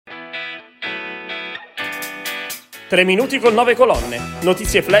3 minuti con 9 colonne.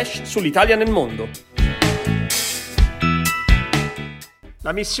 Notizie flash sull'Italia nel mondo.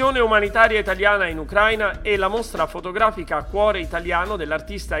 La missione umanitaria italiana in Ucraina e la mostra fotografica Cuore Italiano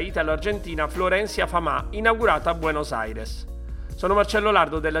dell'artista italo-argentina Florencia Famà, inaugurata a Buenos Aires. Sono Marcello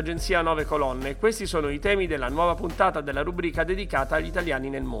Lardo dell'agenzia 9 Colonne e questi sono i temi della nuova puntata della rubrica dedicata agli italiani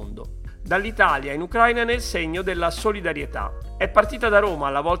nel mondo. Dall'Italia in Ucraina nel segno della solidarietà. È partita da Roma,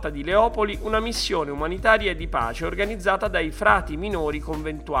 alla volta di Leopoli, una missione umanitaria e di pace organizzata dai frati minori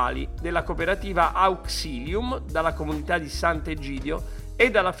conventuali della cooperativa Auxilium, dalla comunità di Sant'Egidio e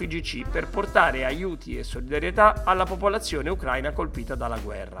dalla FIGC per portare aiuti e solidarietà alla popolazione ucraina colpita dalla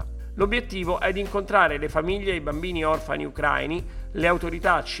guerra. L'obiettivo è di incontrare le famiglie e i bambini orfani ucraini, le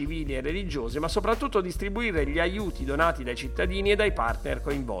autorità civili e religiose, ma soprattutto distribuire gli aiuti donati dai cittadini e dai partner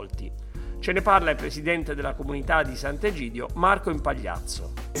coinvolti. Ce ne parla il presidente della comunità di Sant'Egidio, Marco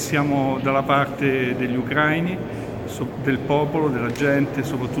Impagliazzo. Siamo dalla parte degli ucraini, del popolo, della gente,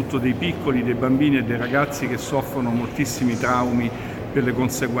 soprattutto dei piccoli, dei bambini e dei ragazzi che soffrono moltissimi traumi per le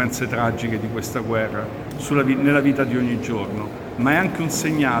conseguenze tragiche di questa guerra nella vita di ogni giorno, ma è anche un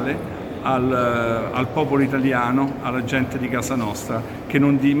segnale al popolo italiano, alla gente di casa nostra, che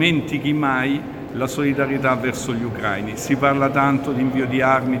non dimentichi mai la solidarietà verso gli ucraini. Si parla tanto di invio di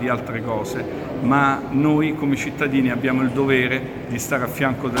armi, di altre cose, ma noi come cittadini abbiamo il dovere di stare a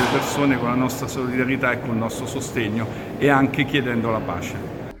fianco delle persone con la nostra solidarietà e con il nostro sostegno e anche chiedendo la pace.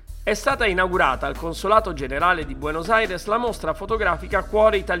 È stata inaugurata al Consolato Generale di Buenos Aires la mostra fotografica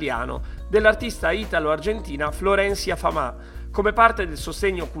Cuore Italiano dell'artista italo-argentina Florencia Famà, come parte del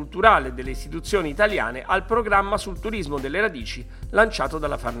sostegno culturale delle istituzioni italiane al programma sul turismo delle radici lanciato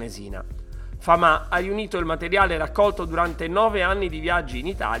dalla Farnesina. Famà ha riunito il materiale raccolto durante 9 anni di viaggi in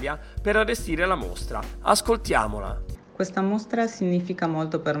Italia per allestire la mostra. Ascoltiamola. Questa mostra significa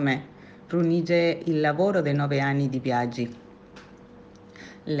molto per me, riunisce il lavoro dei 9 anni di viaggi.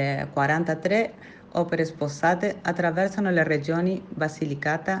 Le 43 opere spostate attraversano le regioni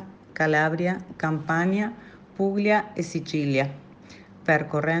Basilicata, Calabria, Campania, Puglia e Sicilia,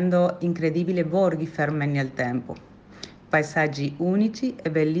 percorrendo incredibili borghi fermi nel tempo, paesaggi unici e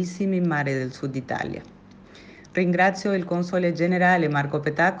bellissimi in mare del sud Italia. Ringrazio il console generale Marco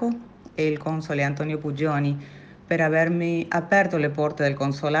Petaco e il console Antonio Pugioni per avermi aperto le porte del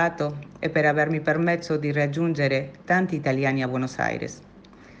consolato e per avermi permesso di raggiungere tanti italiani a Buenos Aires.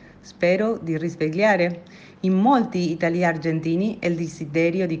 Spero di risvegliare in molti italo-argentini il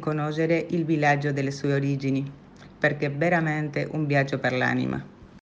desiderio di conoscere il villaggio delle sue origini, perché è veramente un viaggio per l'anima.